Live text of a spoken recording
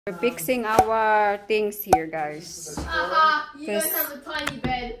We're fixing our things here, guys. You guys have a tiny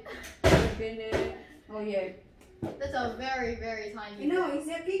bed. Oh yeah. That's a very, very tiny bed. No, it's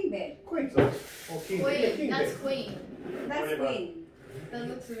a king bed. Queen size. Or king bed. Queen, King that's bed. queen. That's Whatever. queen. That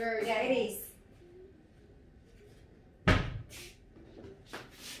looks very Yeah, it is.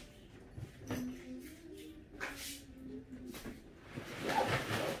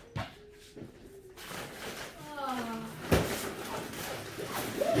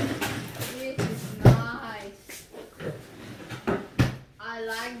 This is nice. I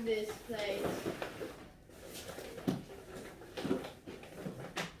like this place.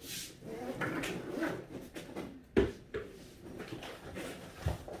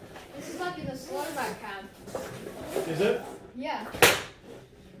 This is like in a slowback camp. Is it? Yeah.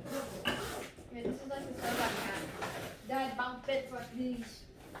 Yeah, this is like a slowback camp. They had bunk beds like these.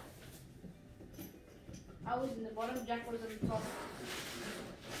 I was in the bottom, Jack was on the top.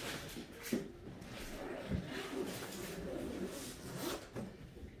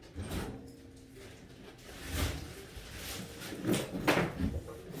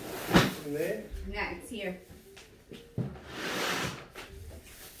 In there? Yeah, it's here.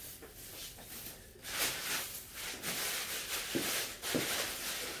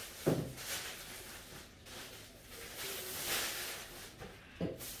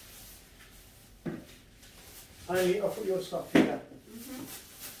 Amy, I'll put your stuff here.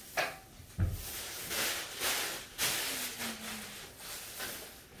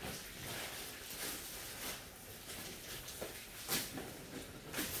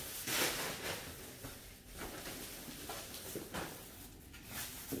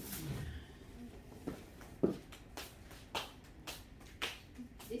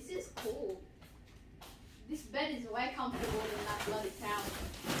 This is cool. This bed is way comfortable than that bloody couch.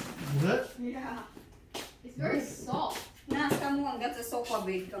 Is it? Yeah. It's very soft. Nah, come on, that's a sofa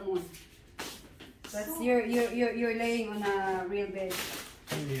bed. Come on. That's you're laying on a real bed.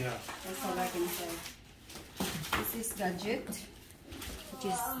 Yeah. That's all I can say. This is gadget, which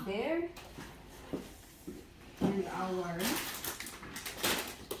is there, and our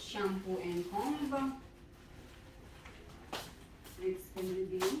shampoo and comb. It's gonna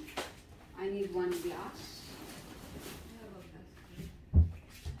be. I need one glass.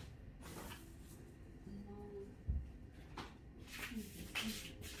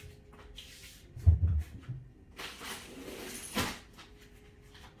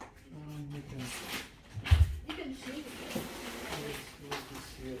 You can see it. Let's just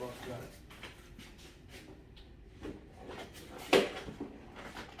see if I've got it.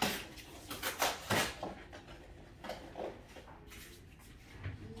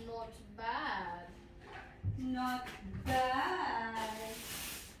 Not bad. Not bad.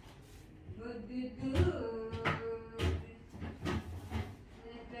 Good, good, good.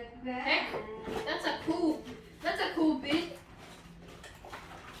 Not bad. Heck, that's a cool bit.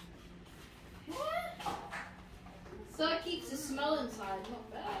 So it keeps the smell inside.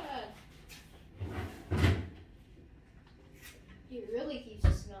 Not bad. It really keeps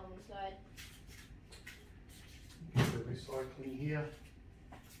the smell inside. The recycling here.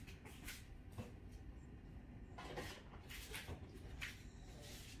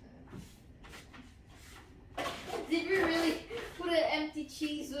 Did we really put an empty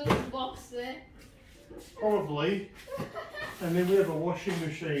cheese little box there? Probably. And then we have a washing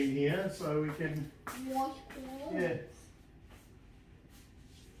machine here, so we can, Wash clothes. yeah.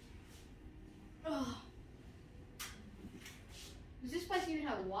 Oh. Does this place even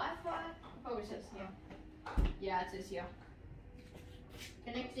have Wi-Fi? Oh, it says here. Yeah, it says here.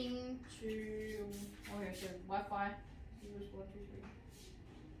 Connecting to. Oh, here it says Wi-Fi. Use 1, 2,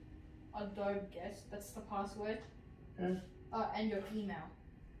 3. Adobe guest. That's the password. Yeah. Oh, and your email.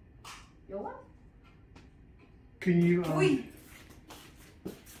 Your what? Can you, Uy,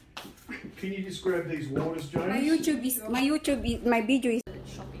 can you just grab these waters, James? my video is.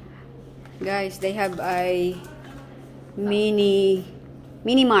 Shopping. Guys, they have a mini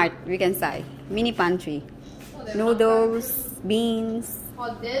mart, we can say, mini pantry. Oh, there's Noodles, beans.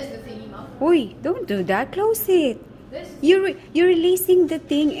 Oh, there's the thingy, Mum. Uy, don't do that. Close it. This. You're releasing the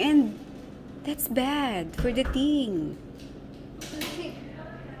thing, and that's bad for the thing.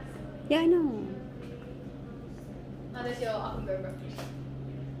 Yeah, I know. Oh, there's your up and go breakfast.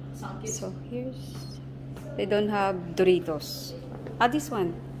 Sound good. So here's. They don't have Doritos. Ah, this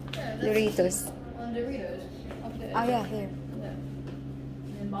one. Yeah, that's Doritos. on Doritos. Up there. Ah, yeah, here. Yeah.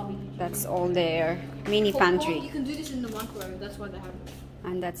 And then barbecue chicken. That's all there. Mini Oh, pantry. you can do this in the microwave. That's why they have it.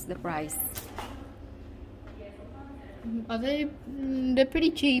 And that's the price. Are they? They're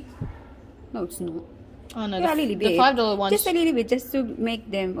pretty cheap. No, it's not. Oh no, Yeah, a little bit. the $5 ones. Just a little bit, just to make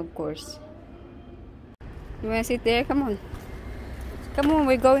them, of course. You wanna sit there? Come on. Come on,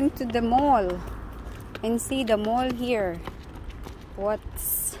 we're going to the mall. And see the mall here.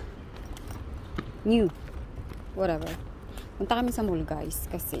 What's new? Whatever. Punta kami sa mall, guys.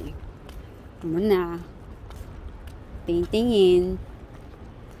 Kasi, muna. Tingin-tingin.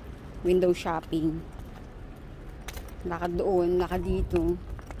 Window shopping. Lakad doon, lakad dito.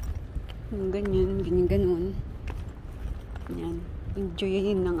 Ganyan, ganyan, ganun. Yan.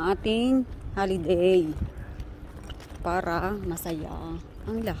 Enjoyin ng ating holiday. Para masaya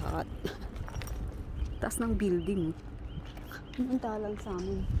ang lahat. Taas ng building. Punta lang sa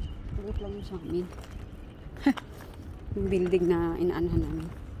amin. Wait lang yung sa amin. Yung building na inaanahan namin.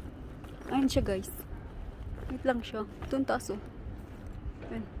 Ayun siya, guys. Wait lang siya. Ito ang taas, oh.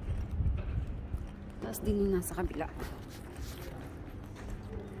 Ayun. Taas din yung nasa kabila.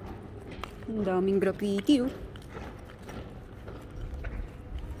 Ang daming graffiti, oh.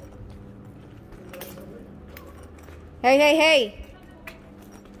 Hey, hey, hey!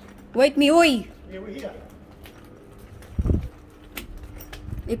 Wait me, uy! Yeah, we're here.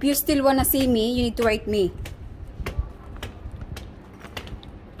 If you still wanna see me, you need to write me.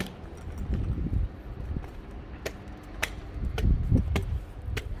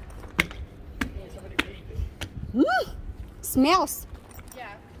 Smells.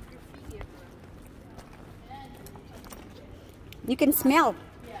 Yeah. You can smell.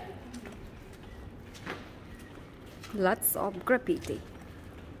 Lots of graffiti.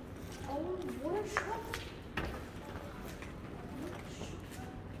 Oh, what a shop.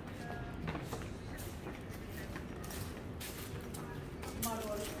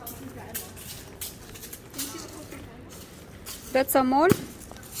 That's a mall.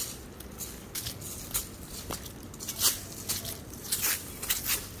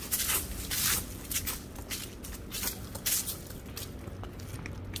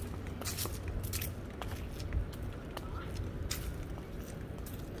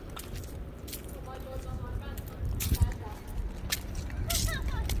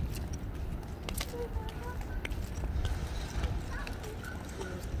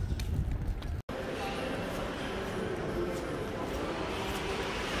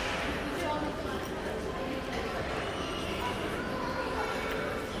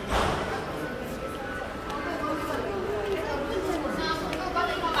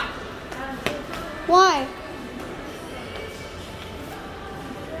 Why?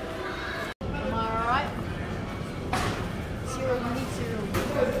 Am I alright? Zero, you need zero.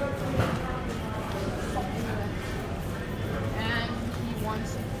 And he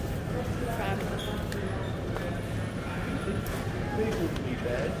wants crab. These wouldn't be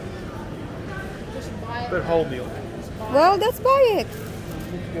bad. Just buy it. But wholemeal. Just buy Well, let's buy it.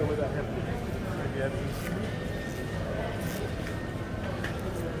 You need to go where they have it. Maybe have it.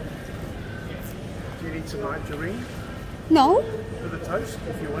 Do you need some margarine No, for the toast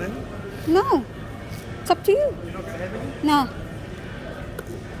if you want any? no. It's up to you. You're not going to have any? No.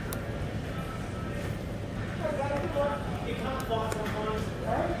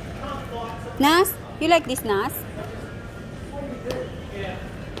 Nas, you like this, Nas?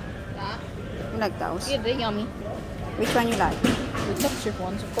 that. You like those? Yeah, they're yummy. Which one you like? The textured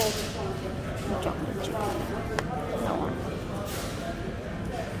ones, of course. Chocolate chip. That one.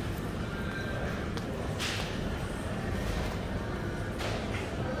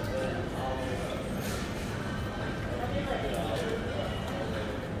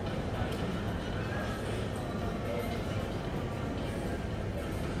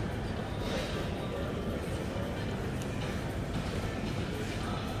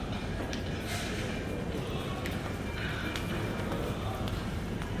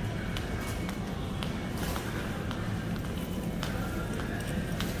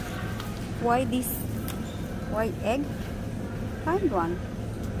 Why this white egg? Find one.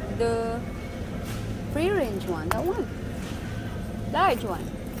 The free range one, that one. Large one.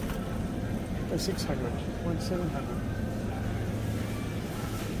 Oh, 600. 700.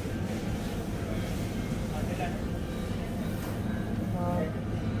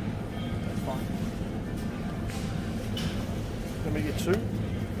 That's fine. Let me get two.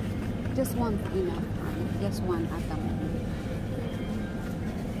 Just one enough. Just one at the moment.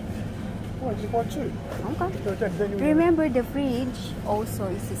 Oh, just buy two. Okay. So then you Remember the fridge also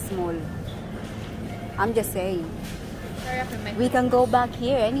is small. I'm just saying. Hurry up and make We can go back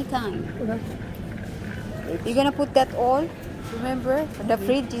here anytime. Okay. You're gonna put that all? Remember? The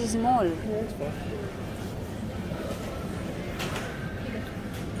fridge is small. Yeah, that's fine.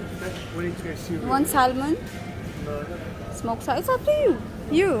 We need to go see. You want salmon? No. Smoked salmon? It's up to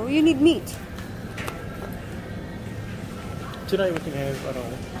you. You need meat. Today we can have, I don't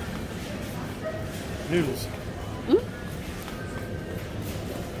know, noodles.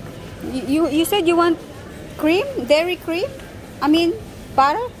 You said you want cream? Dairy cream? I mean,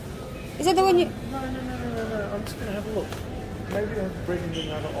 butter? Is that the one you... No. I'm just going to have a look. Maybe I have bread in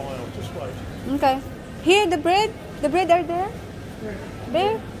another aisle. Just wait. Okay. Here, the bread. The bread are there.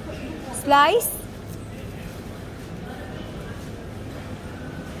 There. Slice.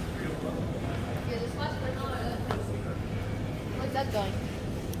 What's that going?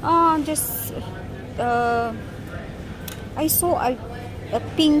 Just I saw a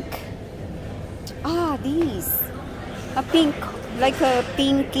pink. These. A pink, like a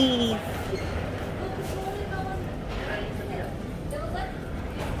pinky.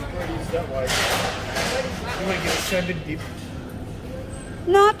 That way. You want to get a salmon dip?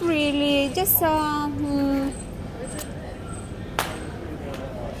 Not really. Just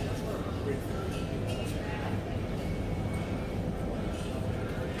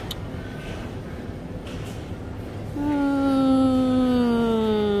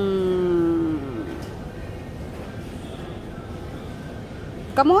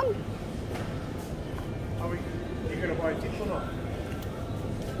Come on. Are you going to buy a dip or not?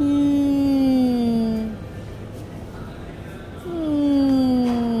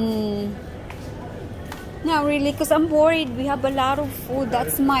 Not really, because I'm worried we have a lot of food.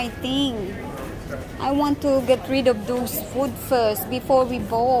 That's my thing. I want to get rid of those food first before we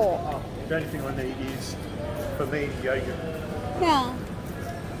bowl. The only thing I need is, for me, yogurt. Yeah.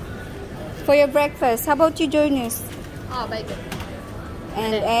 For your breakfast. How about you, Jonas? Oh, bacon.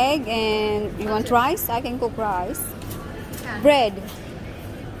 And egg, and you want rice? I can cook rice. Yeah. Bread.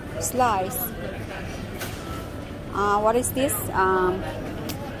 Slice. What is this? I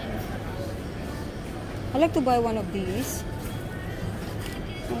like to buy one of these.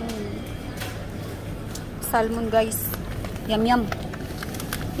 Salmon, guys. Yum yum.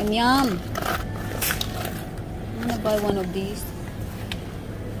 Yum yum. I'm gonna buy one of these.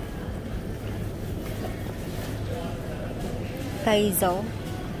 Kaizo.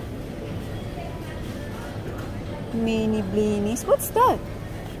 Mini blinis. What's that?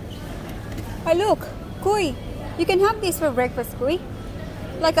 Oh, look. Kuy. You can have this for breakfast, Kuy.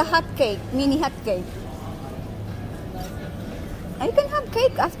 Like a hot cake. Mini hot cake. You can have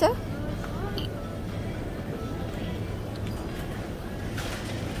cake after.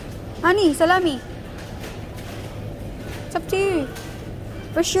 Honey, salami. It's up to you.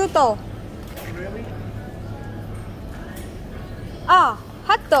 Prosciutto. Really?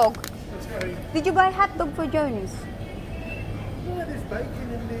 Hot dog. Let's go. Did you buy hot dog for Jonas? No, there's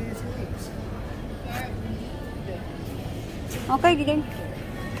bacon and there's eggs. Okay, Gideon.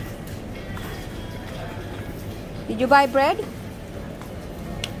 Did you buy bread?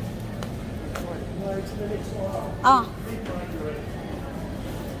 No, it's the next aisle.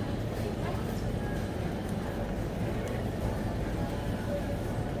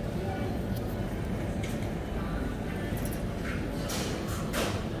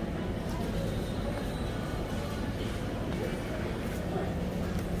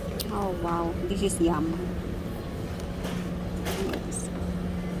 Oh wow, this is yum. Yes.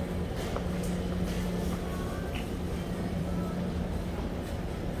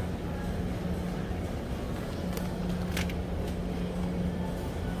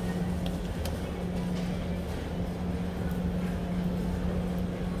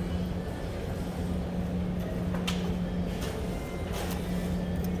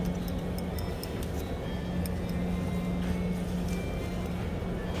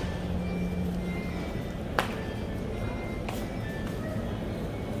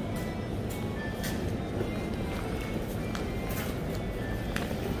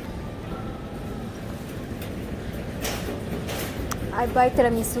 I buy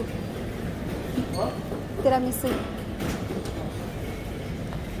tiramisu. What? Tiramisu.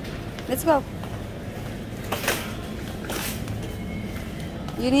 Let's go.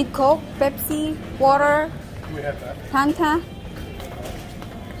 You need Coke, Pepsi, water, We have that. Fanta.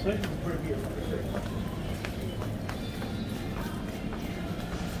 So it's pretty good.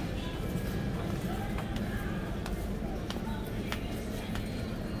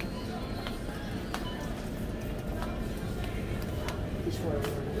 This way.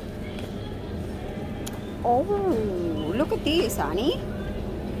 Oh, look at this, honey.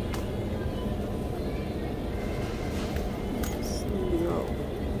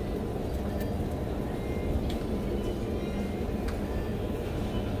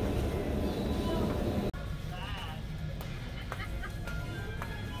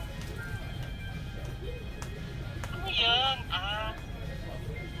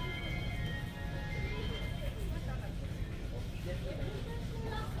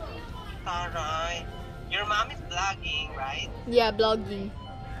 Alright. Your mom is vlogging, right? Yeah, blogging.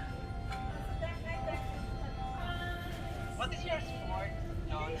 What is your sport,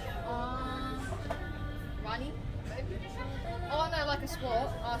 John? Running? Oh no, like a sport.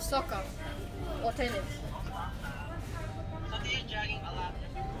 Soccer. Or tennis. So do you jogging a lot?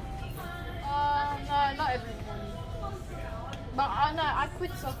 No, not every morning. But no, I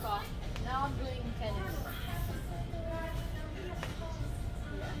quit soccer. Now I'm doing tennis.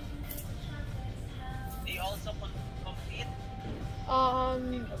 Do you also compete?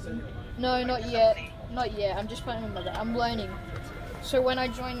 No, not yet. Not yet. I'm just playing with my dad. I'm learning. So when I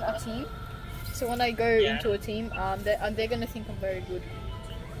join a team, so when I go into a team, they're gonna think I'm very good.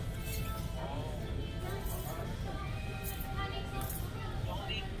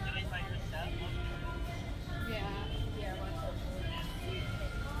 Only do it by yourself? Yeah, myself.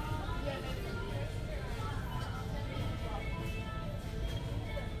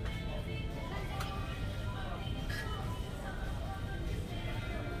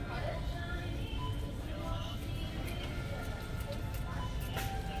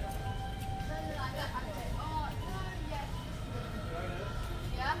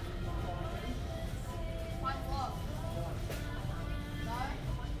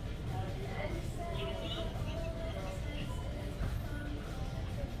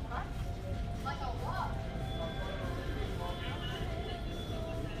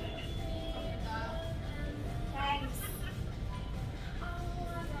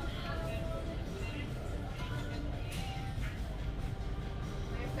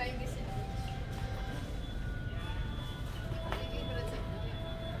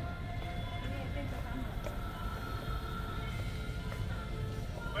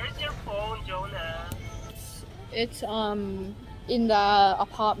 Where's your phone, Jonah? It's in the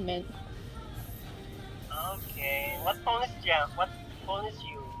apartment. Okay. What phone is Jam? What phone is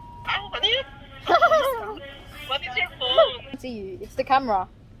you? Ah, what is What is your phone? See you. It's the camera.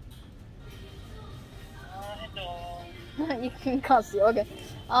 Hello. You can't see. Okay.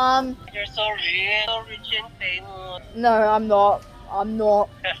 You're so rich and famous. No, I'm not. I'm not.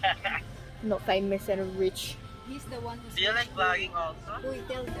 Not famous and rich. He's the one who's... Do you like vlogging also? Uy,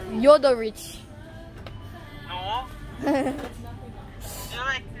 tell them. You're the rich. No. Do you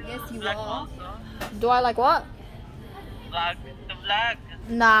like Yes, you vlog are. also? Do I like what? Vlog. The vlog.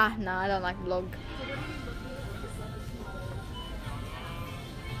 Nah, I don't like vlog.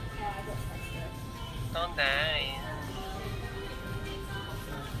 So nice.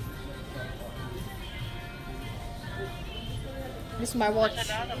 This is my watch. There's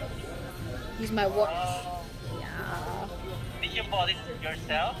a lot of This is my watch. Oh. Yeah. Did you bought it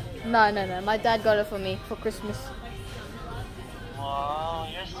yourself? No. My dad got it for me for Christmas. Wow,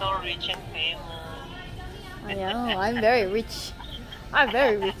 you're so rich and famous. I know. I'm very rich. I'm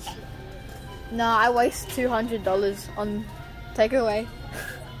very rich. No, I waste $200 on takeaway.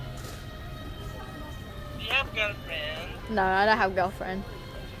 Do you have girlfriend? No, I don't have a girlfriend.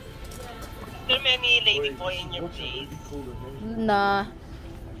 Is there many lady boy in your place? Nah,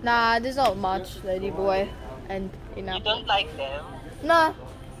 there's not much lady boy, and you know. You don't like them? Nah,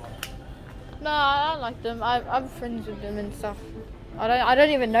 I don't like them. I'm friends with them and stuff. I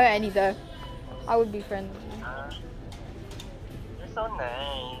don't even know any though. I would be friends with them. You're so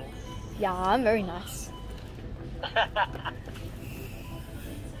nice. Yeah, I'm very nice.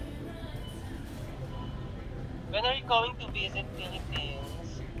 When are you going to visit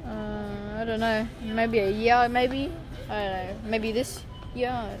Philippines? I don't know. Maybe a year, maybe. I don't know. Maybe this year.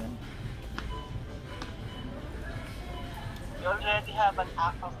 I don't know. You already have an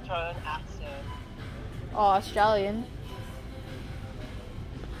Australian accent. Oh, Australian.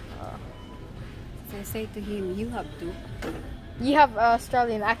 So I say to him, you have to. You have an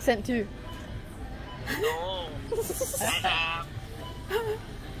Australian accent too. No. I have.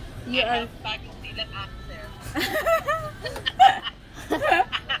 You I are. have Pakistani accent.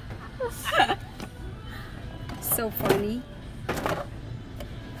 So funny.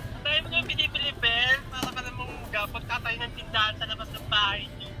 Ang dami mo nga pinipili, Ben. Para ka namang pagkatayo ng tindahan sa labas ng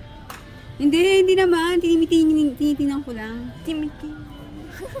bahay niyo. Hindi naman. Tinitingnan ko lang.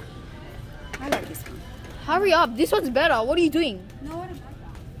 I like this one. Hurry up! This one's better. What are you doing? No, what about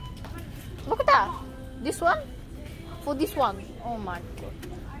that? Look at that. This one? For this one. Oh my god.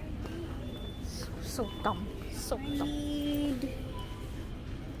 So dumb. So dumb.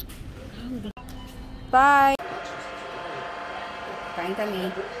 Bye! Kain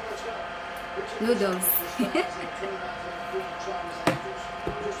kami. Noodles.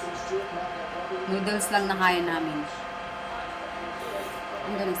 Noodles lang na kaya namin.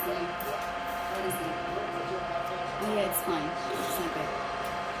 I'm gonna see. Oh yeah, it's fine. It's not bad.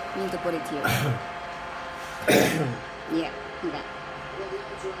 You need to put it here. Yeah, that.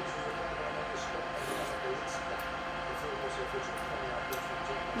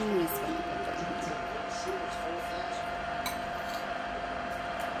 I'm just gonna put that here.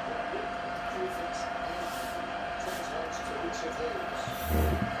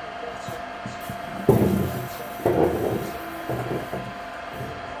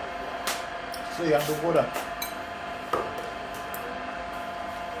 See, underwater.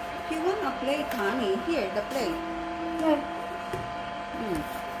 If you want a plate, honey, here, the plate. Yeah.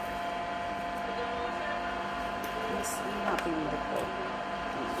 Yes, I'm happy with the plate.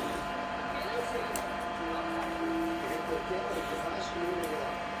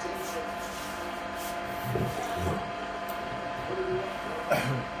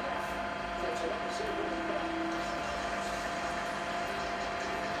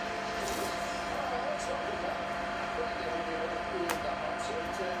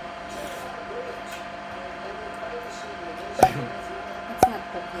 It's not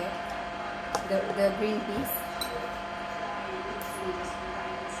cooked yet. The green peas.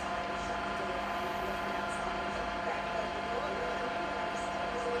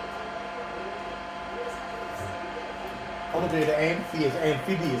 I'm gonna do the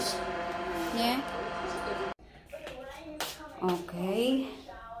amphibious. Yeah. Okay.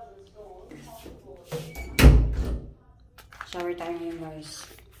 Shower tayo ngayon, guys.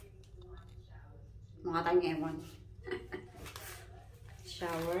 Mukha tayong ewan.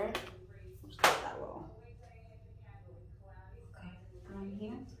 Shower. Where's the towel? Okay, from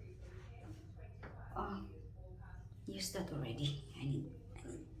here. Oh, use that already. I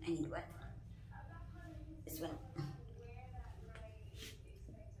need one. This one.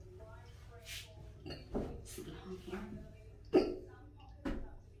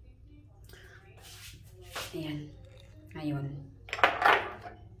 Ayan. Ngayon.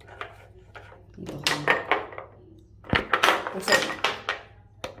 Dito ko. Puso.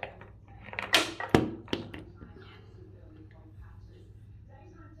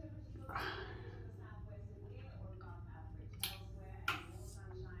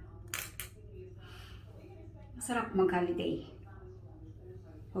 Masarap mag-holiday.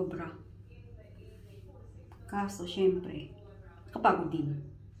 Sobra. Kaso, syempre, kapagod din.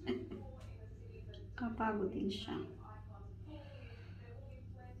 Kapagod din siya.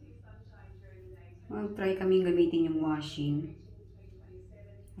 Mag-try kaming gamitin yung washing.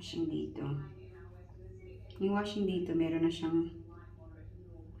 Washing dito. Yung washing dito, meron na siyang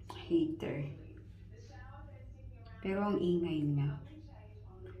heater. Pero ang ingay niya.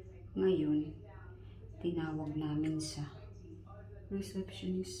 Ngayon, tinawag namin sa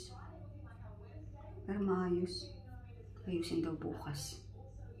receptionist. Pero maayos. Ayusin daw bukas.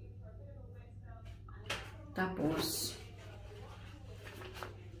 Tapos,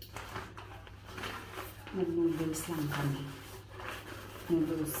 nag-noodles lang kami.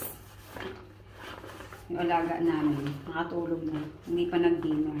 Noodles. Yung alaga namin, nakatulog na. Hindi pa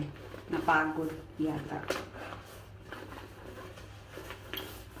nag-dinner. Napagod yata.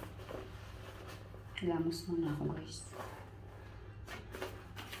 Lamos muna ako, guys.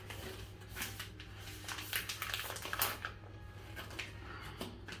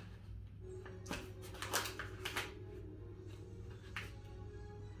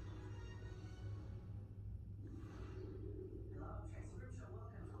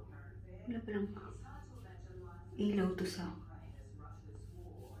 Wala pa lang ilaw to sa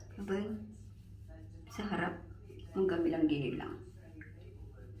kabay sa harap ng kabilang gilid lang.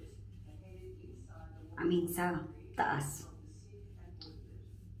 I mean sa taas.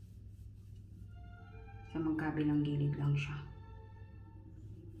 Sa magkabilang gilid lang siya.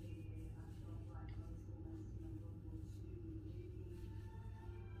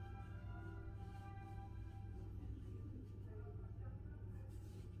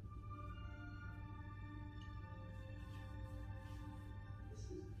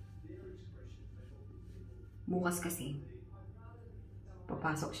 Bukas kasi,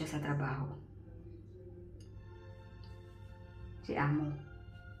 papasok siya sa trabaho. Si Amo.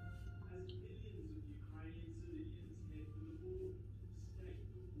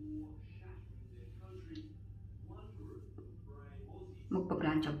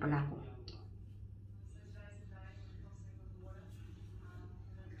 Magpa-plancha pala ako.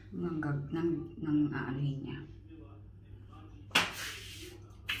 Nang aanuhin niya.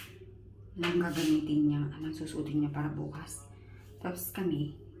 Nang gagamitin niya, anong susuotin niya para bukas. Tapos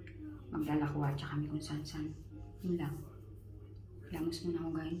kami, maglalakwa-tsa kami kung saan-saan. Yun lang. Lamos muna ako,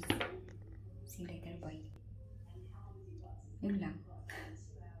 guys. See you later, bye. Yun lang.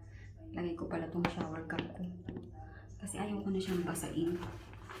 Lagay ko pala tong shower cap ko. Kasi ayaw ko na siyang basain.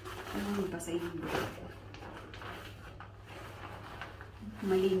 mabasa yung buhok ko.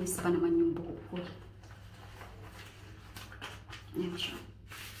 Malinis pa naman yung buhok ko. Ayan siya.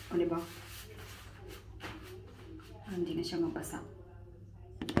 O, diba? Hindi na siya mabasa.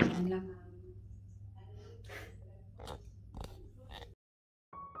 Ayan lang.